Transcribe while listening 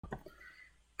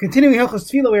Continuing Hilchos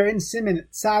Tefillah, we are in Siman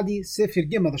Tzadi Seif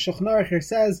Gimel. The Shulchan Aruch here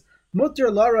says, Mutter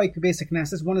Laroik Basic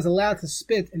Knesses, one is allowed to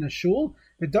spit in a shul.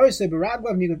 The Dirshu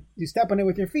MB, you step on it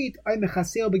with your feet. I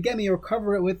mechasel begemi, or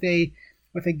cover it with a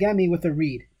gemi, with a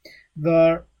reed.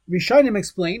 The Rishonim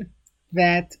explain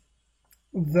that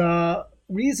the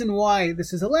reason why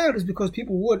this is allowed is because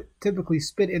people would typically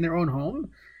spit in their own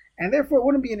home, and therefore it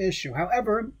wouldn't be an issue.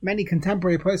 However, many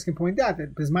contemporary poets can point out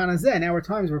that Bisman Hazeh, now are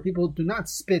times where people do not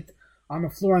spit on the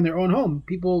floor in their own home.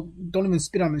 People don't even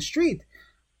spit on the street.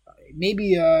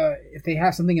 Maybe if they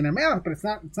have something in their mouth, but it's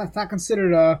not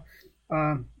considered a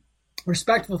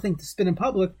respectful thing to spit in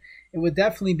public. It would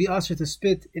definitely be usher to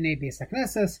spit in a Beis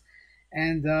HaKnesses.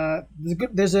 And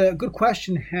there's a good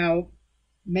question how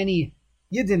many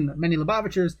Yidden, many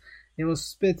Lubavitchers, they will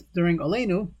spit during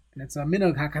Aleinu, and it's a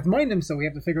minhag hakadmonim, so we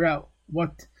have to figure out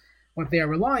what they are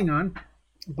relying on.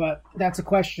 But that's a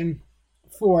question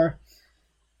for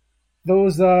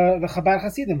those the Chabad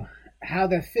Hasidim, how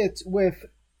that fits with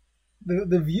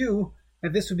the view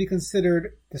that this would be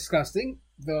considered disgusting.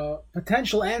 The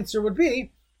potential answer would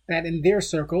be that in their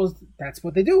circles, that's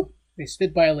what they do. They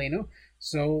spit by Aleinu.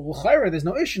 So, l'chayra, there's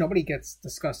no issue. Nobody gets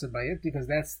disgusted by it because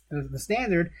that's the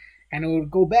standard. And it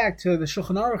would go back to the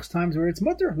Shulchan Aruch's times where it's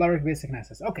mutter, larik basic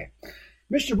nesses. Okay.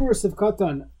 Mishnah Berurah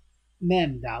Sivkatan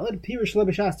Mem Daled, Pirish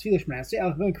Lebeshas Tefillah Shmonaseh,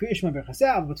 Al Chavon Kriyish Man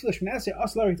Berchasav, but Tefillah Shmonaseh,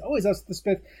 As Larik, it's always us to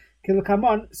spit,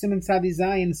 Kilakamon, Siman Tzadi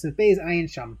Zayin, Sefbez Ayin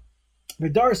Sham.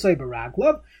 V'dar Soy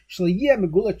Baraglov, Shliyeh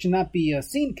Megulat should not be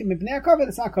seen, Mibnei HaKavod,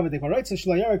 it's not covered, right? So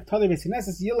Shalayarik, Tadir Basic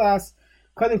Nesses, Yilas,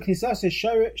 Kadim Knisas,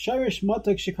 Sharish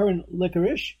Motok Shikarin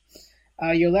Licorice.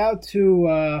 You're allowed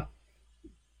to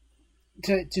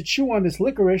chew on this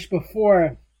licorice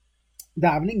before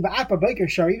davening. Va'apa biker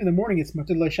shar, even in the morning it's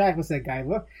mutter l'shayach l'seh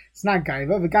gaiva. It's not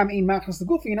gaiva. V'gam ein machas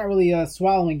l'gufi, you're not really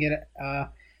swallowing it.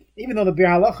 Even though the Bir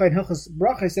Halacha and Hilchos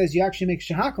Bracha says you actually make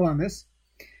shahakal on this.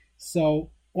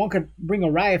 So one could bring a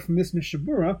raya from this Mishnah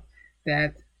Berurah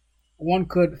that one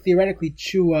could theoretically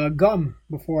chew gum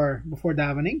before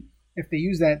davening if they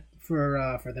use that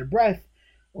for their breath,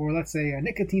 or let's say a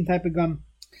nicotine type of gum.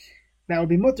 That would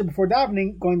be mutter before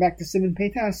davening, going back to Siman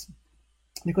Peitas,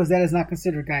 because that is not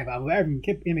considered gaiva.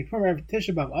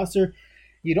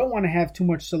 You don't want to have too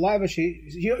much saliva.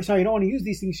 You don't want to use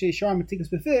these things.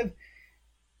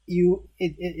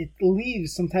 It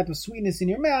leaves some type of sweetness in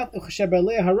your mouth.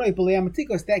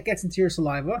 That gets into your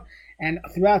saliva, and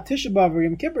throughout Tisha B'av or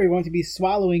Yom Kippur, you're going to be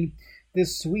swallowing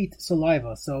this sweet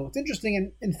saliva. So it's interesting,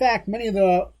 and in fact, many of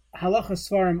the halacha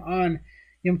svarim on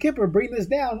Yom Kippur bring this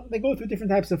down. They go through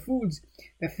different types of foods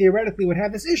that theoretically would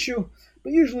have this issue,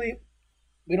 but usually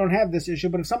we don't have this issue.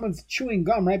 But if someone's chewing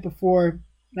gum right before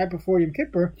Yom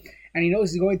Kippur, and he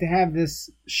knows he's going to have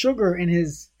this sugar in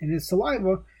his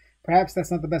saliva, perhaps that's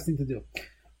not the best thing to do.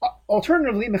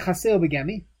 Alternatively, mechasel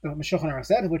begemi, the Shulchan Aruch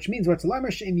said, which means what's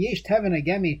lamer she'im yesh teven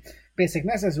agemi basic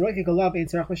nesses roikik alav ein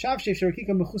tzarach l'shavshev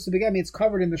shorikika mechusa begemi. It's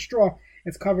covered in the straw.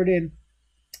 It's covered in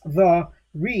the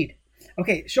reed.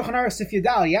 Okay, Shulchan Aruch Sif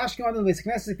Yadal, Yashkim Adam Basic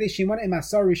Nesses K'dei Shimon Im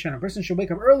Asar Rishonim. A person should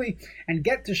wake up early and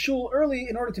get to shul early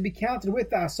in order to be counted with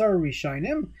the Asar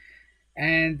Rishonim.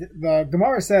 And the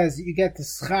Gemara says you get the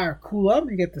schar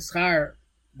kulam, you get the schar,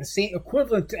 the same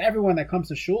equivalent to everyone that comes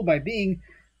to shul by being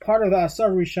part of the Asar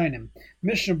Rishonim.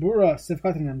 Mishnah Berurah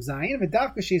Sivkatan Mem Zayin,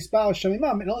 V'davka Sheyispal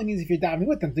Shamimam. It only means if you're davening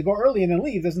with them. To go early and then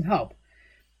leave doesn't help.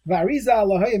 V'ariza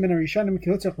Allahayim Min Rishonim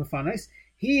Kilutzach Lefanais.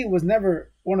 He was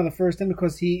never one of the first in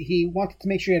because he wanted to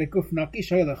make sure he had a guf naki,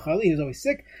 he was always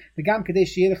sick. The gam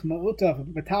kadesh yedich ma'uta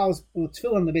b'talis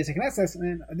tefillin the basic nesses,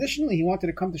 and additionally he wanted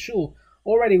to come to shul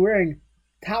already wearing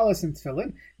talis and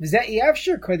tefillin. You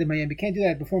can't do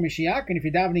that before Mashiach, and if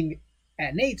you're davening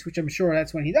at Nate's, which I'm sure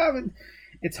that's when he davened,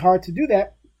 it's hard to do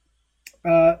that.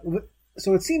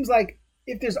 So it seems like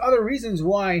if there's other reasons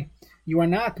why you are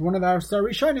not one of our Star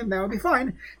Rishonim, that would be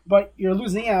fine, but you're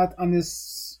losing out on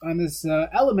this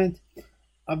element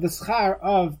of the schar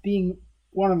of being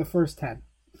one of the first 10.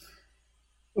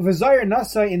 V'zayir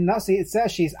nasa in nasi, it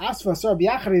says she's asfa sar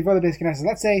b'yachar v'voda beis knesses.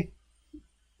 Let's say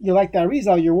you like the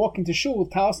Arizal, you're walking to shul with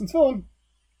talis and tefillin,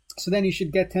 so then you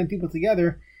should get 10 people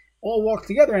together, all walk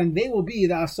together, and they will be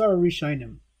the Asar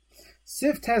Rishonim.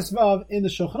 Sif Tesvav in the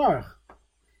Shulchan Aruch.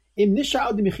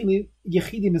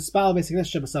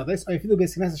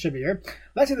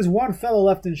 Let's say there's one fellow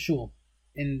left in shul,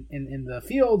 in the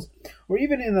fields, or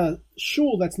even in a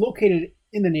shul that's located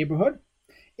in the neighborhood.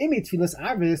 If it's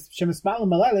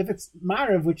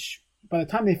Marav, which by the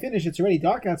time they finish, it's already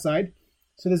dark outside.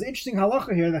 So there's an interesting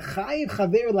halacha here.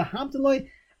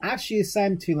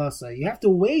 You have to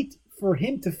wait for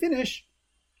him to finish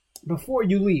before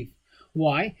you leave.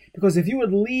 Why? Because if you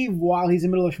would leave while he's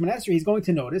in the middle of Shemon Esrei, he's going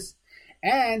to notice.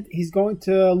 and he's going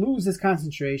to lose his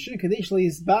concentration. He's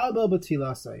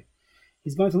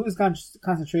going to lose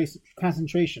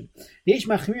concentration.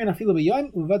 Some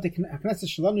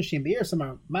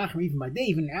are even by day,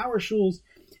 even in our shuls,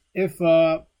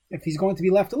 if he's going to be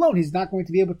left alone, he's not going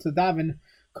to be able to daven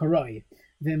karoi.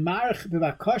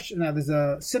 Now, there's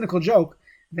a cynical joke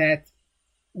that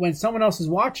when someone else is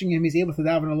watching him, he's able to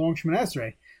daven a long Shemoneh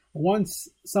Esrei. Once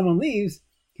someone leaves,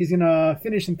 he's going to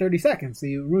finish in 30 seconds. So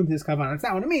you ruined his kavanah. That's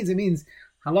not what it means. It means,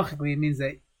 halachically, it means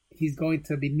that he's going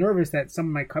to be nervous that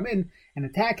someone might come in and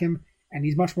attack him, and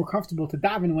he's much more comfortable to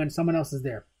daven when someone else is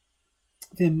there.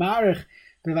 And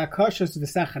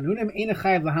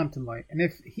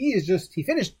if he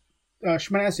finished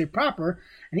Shemoneh Esrei proper,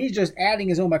 and he's just adding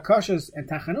his own bakashas and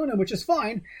tachanunim, which is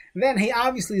fine, then he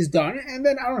obviously is done, and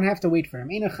then I don't have to wait for him.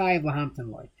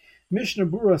 Mishnah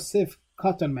Berurah Seif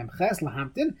Katan Memches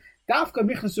Lahamtin.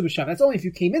 That's only if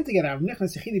you came in together.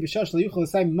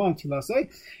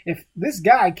 If this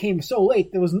guy came so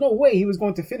late, there was no way he was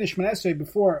going to finish Shemoneh Esrei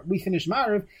before we finished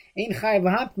Ma'ariv. Ein chayav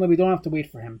lahamtin, we don't have to wait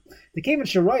for him. The came in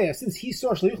Sharoya, since he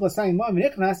saw Shaliuch l'sayim ma'am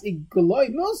v'nichnas,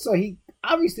 he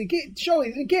obviously showed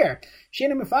he didn't care. This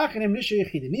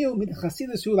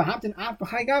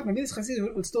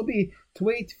chasidus would still be to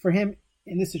wait for him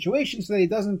in this situation so that he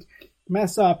doesn't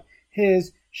mess up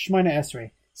his Shemoneh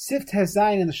Esrei. Sift has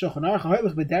zayin in the Shulchan Aruch.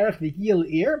 Ha'oilach b'derech v'gil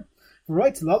ir.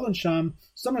 V'roitz l'olon sham.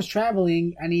 Someone's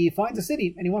traveling and he finds a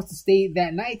city and he wants to stay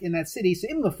that night in that city. So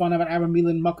im lefanav at Abba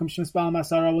Milan Makom Shemspal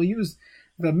Masara will use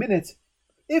the minute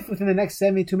if within the next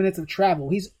 72 minutes of travel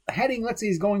he's heading. Let's say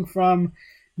he's going from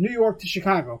New York to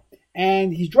Chicago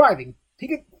and he's driving. He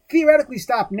could theoretically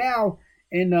stop now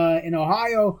in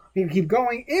Ohio. He can keep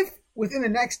going if within the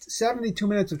next 72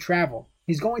 minutes of travel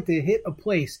he's going to hit a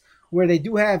place where they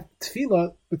do have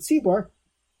tefillah, but tzibor,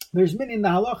 there's minyan. The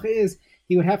halacha is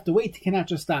he would have to wait. He cannot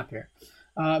just stop here.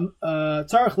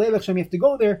 Tzarech leilach shem, you have to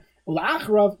go there.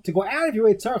 Ula'achrav, to go out of your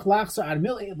way, tzarech lachsar ad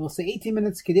mil, we'll say 18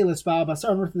 minutes, kedei l'spal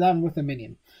basar, and worth daven with a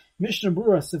minyan. Mishnah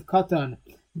Berurah Seif Katan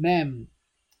Mem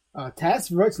Tes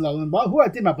v'rotz l'olam ba, hu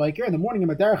adim ha'biker, in the morning,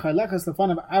 ha'derech ha'lechas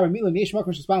l'fan of Abba Milan yesh makom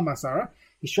shespal basara.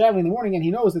 He's traveling in the morning and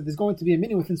he knows that there's going to be a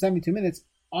minyan within 72 minutes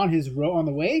on his road on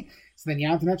the way. So then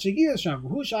Yamtanat Shagir Sham.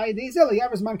 Of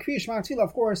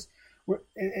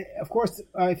course,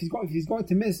 if he's going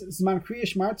to miss Zman Kriya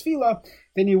Shmar Tefillah,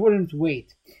 then you wouldn't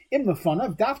wait. Im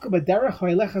lefanav dafka b'derech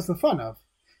ha'ilechas lefanav.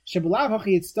 Shebulav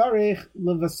hachi yitztarich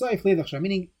levasoif leidachsha.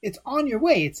 Meaning it's on your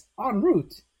way, it's en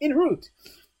route.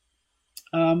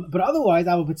 But otherwise,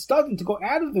 I would start to go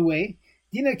out of the way.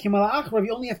 Dina Kimal Achrav,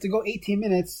 you only have to go 18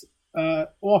 minutes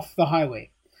off the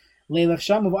highway. It's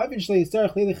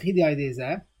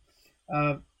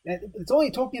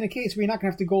only talking in a case where you're not going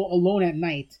to have to go alone at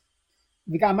night.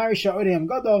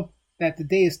 That the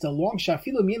day is still long. You're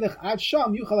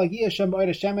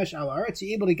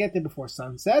able to get there before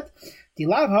sunset. The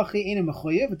Gemara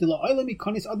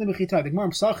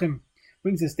Psachim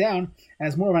brings this down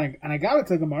as more of an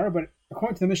Agadah Gemara, but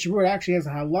according to the Mishnah Berurah, it actually has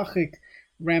halachic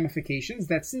ramifications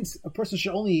that since a person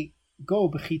should only go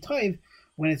b'chitayv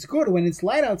when it's good, when it's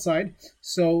light outside.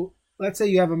 So let's say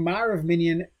you have a Ma'ariv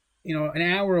minyan, an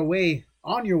hour away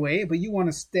on your way, but you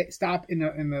want to stop in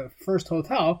the first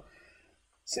hotel.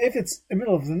 So if it's the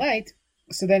middle of the night,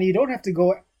 so then you don't have to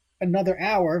go another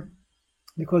hour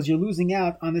because you're losing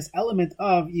out on this element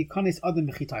of Yikanis Adam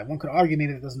B'chitayv. One could argue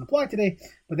maybe that doesn't apply today,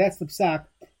 but that's the psak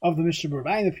of the Mishnah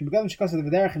Berurah.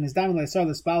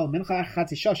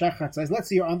 Let's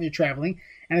say you're traveling,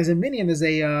 and there's a minyan, there's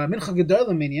a mincha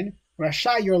gedolah minyan.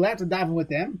 Rasha, you're allowed to daven with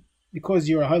them because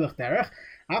you're a halach derech.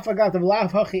 We're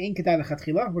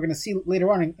going to see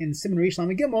later on in Siman Reish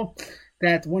Lamed Gimel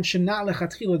that one should not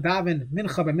lechatchila daven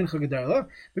mincha by mincha gedolah.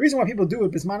 The reason why people do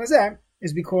it bisman hazeh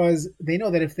is because they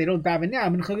know that if they don't daven now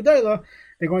mincha gedolah,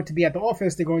 they're going to be at the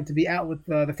office, they're going to be out with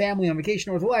the family on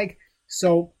vacation or the like.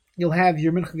 So you'll have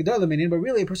your mincha gedolah minyan, but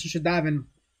really a person should daven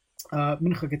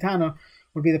mincha ketana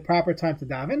would be the proper time to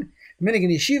daven. Minig in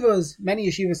yeshivas, many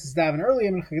yeshivas is daven earlier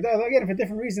mincha gedolah, again for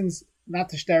different reasons, not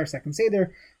to shtar second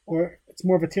seder, or it's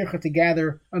more of a tircha to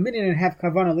gather a minyan and have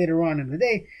kavanah later on in the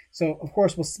day. So of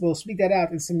course we'll speak that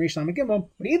out in Siman Reish Lamed Gimel.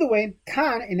 But either way,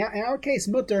 kan in our case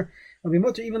mutter will be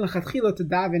mutter even lechatchila to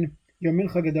daven your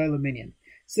mincha gedolah minyan.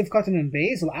 Seif Katan and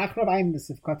Beis l'achrav I'm the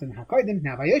Seif Katan hakodim.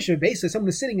 Now vayoshev Beis, so someone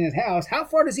is sitting in his house. How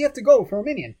far does he have to go for a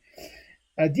minyan?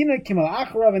 Dina kimal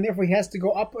achrav, and therefore he has to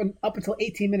go up until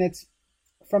 18 minutes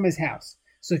from his house.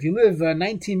 So if you live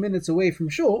 19 minutes away from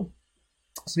shul,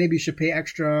 so maybe you should pay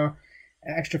extra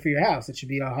for your house. It should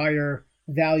be a higher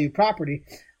value property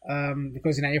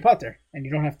because you're not your pater and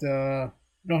you don't have to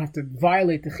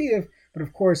violate the chiyuv. But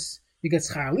of course, You get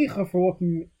schar licha for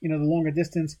walking, the longer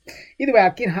distance. Either way, you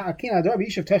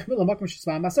always have to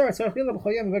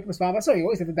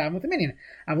daven with the minyan.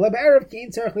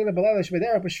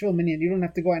 You don't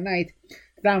have to go at night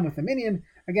to daven with the minyan.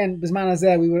 Again, bisman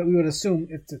hazeh, we would assume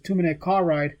it's a 2-minute car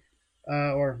ride,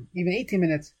 or even 18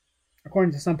 minutes.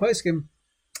 According to some poskim,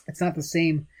 it's not the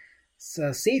same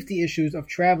safety issues of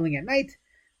traveling at night,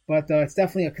 but it's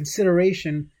definitely a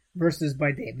consideration versus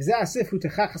by day. Some people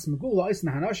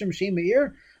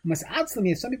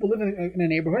live in a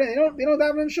neighborhood and they don't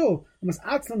daven in shul.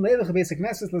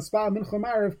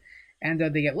 And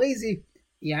they get lazy.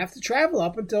 You have to travel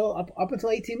up until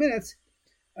 18 minutes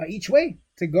each way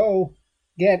to go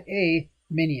get a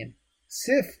minyan.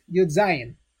 Sif Yud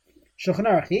Zayin. Shulchan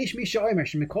Aruch, Yesh mi she'omer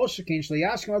shemikol shekein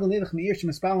sheyashkem adon leilach meir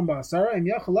shemespalim ba'asara im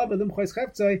yachal lav elim chois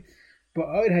cheftzai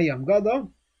ba'od hayam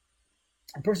gado.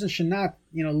 A person should not,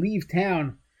 leave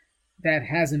town that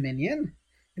has a minyan.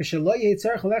 We're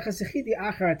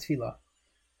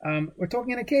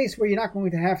talking in a case where you're not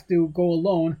going to have to go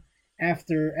alone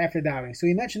after davening. So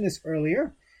we mentioned this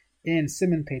earlier in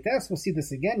Siman Peites. We'll see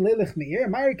this again. We're talking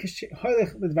about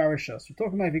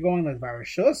if you're going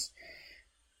ledvarishus.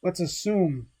 Let's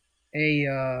assume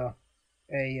a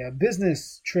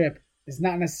business trip is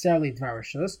not necessarily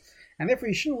dvarishus, and therefore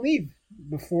you shouldn't leave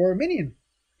before minyan.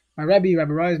 My Rabbi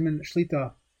Reisman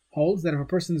Shlita holds that if a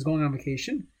person is going on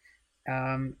vacation,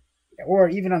 or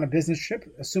even on a business trip,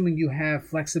 assuming you have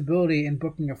flexibility in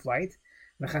booking a flight,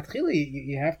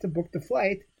 you have to book the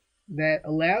flight that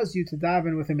allows you to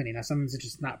daven with a minyan. Now, sometimes it's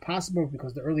just not possible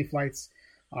because the early flights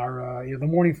are, the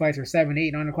morning flights are 7,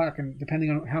 8, 9 o'clock, and depending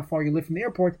on how far you live from the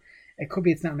airport, it could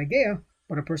be it's not negea,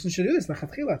 but a person should do this.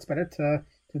 It's better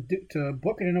to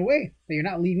book it in a way that you're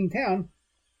not leaving town.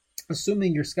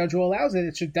 Assuming your schedule allows it,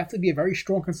 it should definitely be a very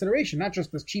strong consideration, not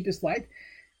just the cheapest flight.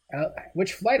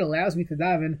 Which flight allows me to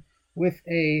daven with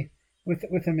a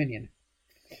minyan?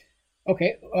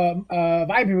 Okay.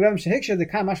 Otherwise,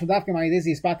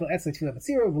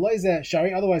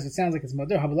 it sounds like it's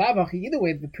mother. Either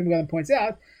way, the Pri Megadim points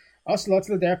out. You're not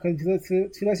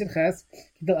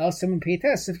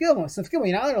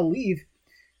allowed to leave.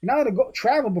 You're not allowed to go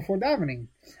travel before davening.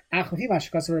 The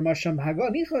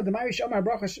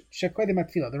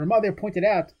Ramah there pointed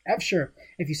out, if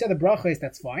you said the brachas,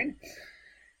 that's fine.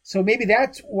 So maybe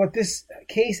that's what this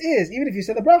case is. Even if you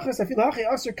said the brachas,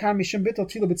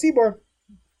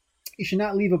 you should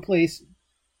not leave a place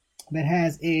that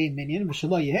has a minyan. But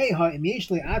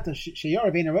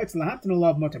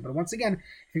once again,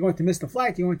 if you're going to miss the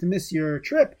flight, you're going to miss your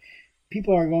trip,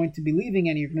 people are going to be leaving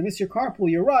and you're going to miss your carpool,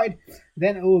 your ride,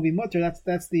 then it will be mutter.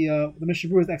 That's the Mishnah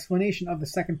Berurah's explanation of the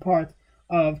second part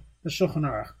of the Shulchan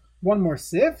Aruch. One more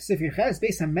sif yiches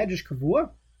based on medrash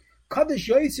kavua. Kadosh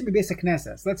yoytzim b'beis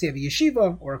hakneses. Let's say you have a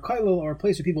yeshiva or a kollel or a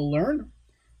place where people learn,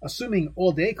 assuming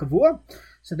all day kavua.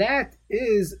 So that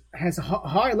has a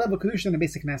higher level of kedusha than the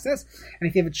basic knesses. And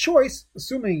if you have a choice,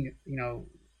 assuming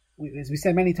as we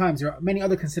said many times, there are many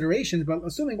other considerations, but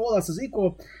assuming all else is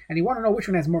equal, and you want to know which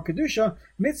one has more kedusha,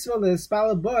 mitzvah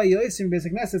l'spalel ba yoytzim b'beis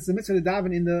hakneses. It's the mitzvah to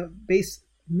daven in the base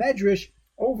medrash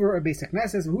over a basic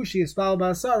knesses. V'hushi espal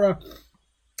ba'asara.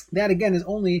 That again is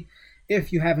only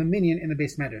if you have a minyan in the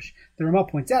base medrash. The Ramah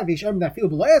points out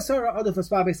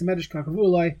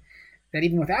that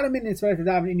even without a minyan, it's better to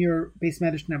daven in your base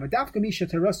medrash.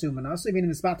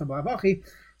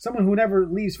 Someone who never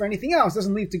leaves for anything else,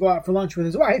 doesn't leave to go out for lunch with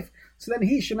his wife, so then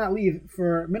he should not leave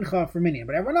for mincha for minyan.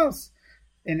 But everyone else,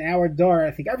 in our dar,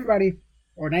 I think everybody,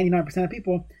 or 99% of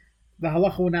people, the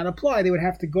halacha would not apply. They would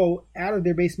have to go out of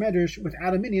their base medrash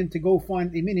without a minyan to go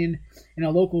find a minyan in a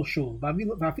local shul. One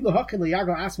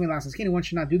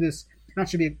should not do this.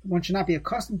 One should not be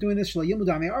accustomed to doing this. They'll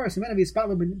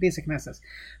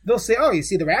say, "Oh, you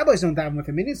see, the rabbis don't daven with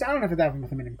a minyan, so I don't have to daven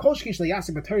with a minyan." Of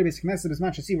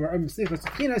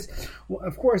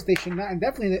course, they should not, and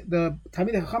definitely the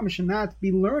Talmidei Chacham should not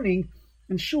be learning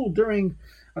in shul during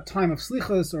a time of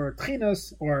slichas or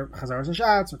tchinas or chazaras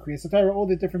hashatz or kriyas Torah, all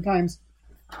the different times.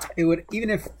 It would, even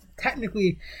if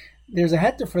technically there's a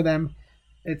heter for them,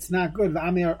 it's not good. The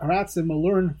Amir Haratzim will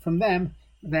learn from them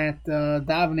that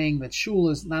davening, that shul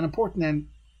is not important, and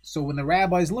so when the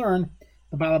rabbis learn,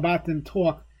 the balabatim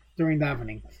talk during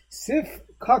davening. Sif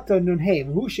kata nunhei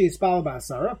v'hushi ispal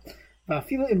ba'asara.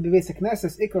 Even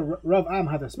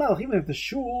if the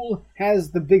shul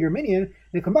has the bigger minyan,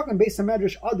 they come back and base of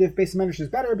medrash adif. Base of medrash is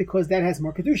better because that has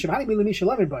more kedusha.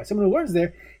 Someone who learns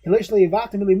there, so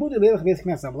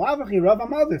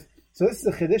this is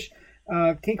a chiddush.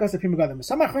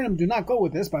 Some achronim do not go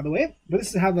with this, by the way, but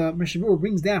this is how the Mishnah Berurah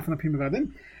brings down from the Pri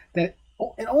Megadim that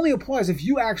it only applies if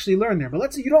you actually learn there. But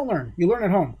let's say you don't learn; you learn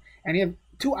at home, and you have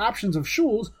two options of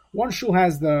shuls. One shul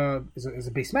has is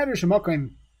a beis medrash, a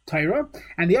makom Torah,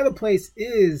 and the other place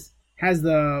has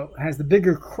the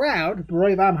bigger crowd.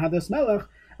 B'roiv am hadas melech.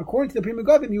 According to the Pri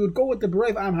Megadim, you would go with the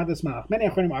b'roiv am hadas melech. Many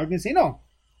achronim argue and say no.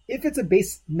 If it's a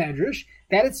beis medrash,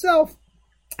 that itself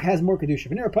has more kedusha.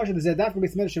 V'nei Pasha the zedaf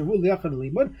beis medrash shavu liyachad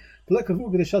limud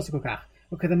v'lekavu b'deshal sikokach.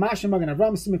 Okay, the Masha Magan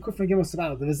Avram Siman Kufrin Gimel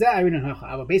Saval. The Vizah Irin Hacha.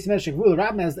 Our beis medrash shavu.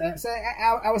 Rabbi,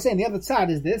 I was saying the other side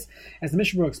is this, as the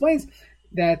Mishnah explains,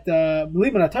 that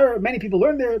many people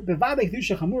learn there.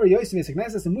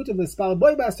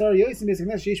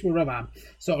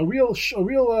 So a real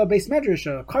beis medrash,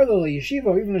 a karlo, a yeshiva,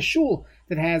 or even a shul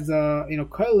that has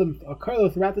karlo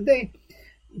throughout the day,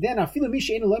 then if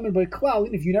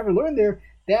you never learn there,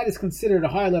 that is considered a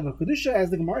higher level of kedusha,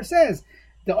 as the Gemara says.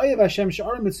 The oyev Hashem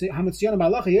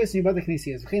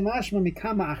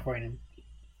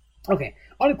okay,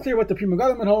 unclear what the Pri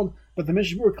Megadim would hold, but the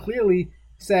Mishnah clearly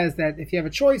says that if you have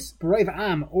a choice, B'reiv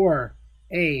Am or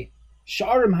a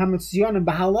Sha'arim HaMetziyonim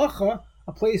B'halacha,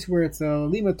 a place where it's a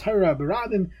Lima Torah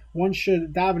B'Rabim, one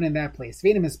should daven in that place.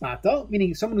 V'enim Espato,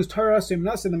 meaning someone who's Torah, so the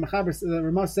Mechaber, the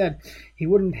Ramah said he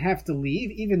wouldn't have to leave,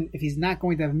 even if he's not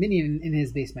going to have a minyan in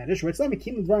his beis medrash.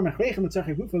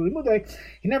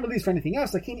 He never leaves for anything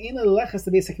else. You don't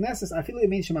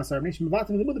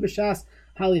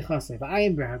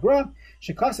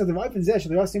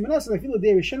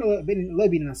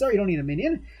need a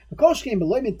minyan.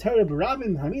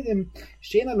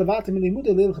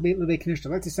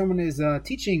 Let's say someone is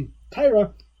teaching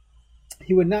Torah,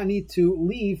 he would not need to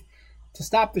leave to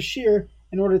stop the shir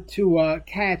in order to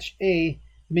catch a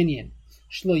minyan.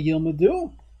 Meaning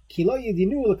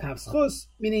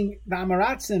the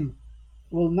Amaratzim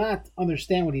will not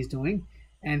understand what he's doing,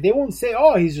 and they won't say,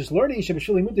 "Oh, he's just learning." He's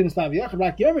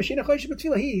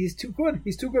too good.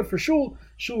 He's too good for shul.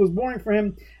 Shul was boring for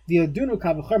him.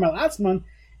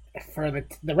 For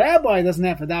the rabbi doesn't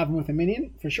have to daven with a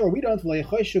minyan. For sure, we don't. They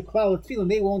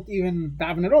won't even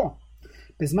daven at all.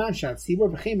 Bisman shat sibur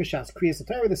v'chein b'shas kriyas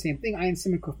Torah, the same thing. Ayin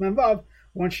siman kuf mem vav.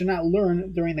 One should not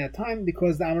learn during that time,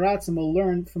 because the Amaratzim will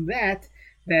learn from that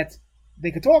they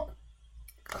could talk.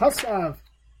 Chasav,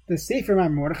 the sefer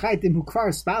man Mordechai dim hu kvar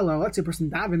spalo. Let's say a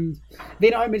person davened.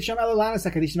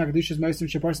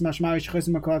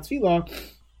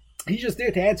 He's just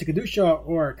there to add to kedusha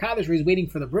or kaddish, where he's waiting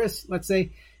for the bris. Let's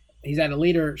say he's at a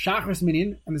later shachris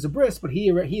minyan and there's a bris, but he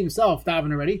himself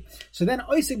davened already. So then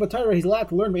oisig b'Torah, he's allowed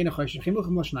to learn bein achosh.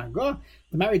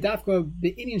 The married dafka the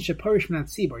Indian sheparish from that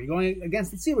tzibur. You're going against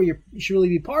the tzibur. You should really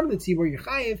be part of the tzibur. You're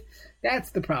chayiv.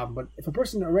 That's the problem. But if a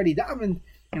person already davened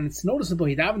and it's noticeable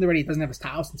he davened already, he doesn't have his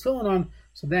taos and tefillin on,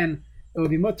 so then it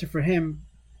would be mutter for him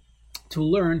to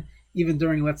learn even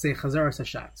during, let's say, chazaras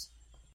hashatz.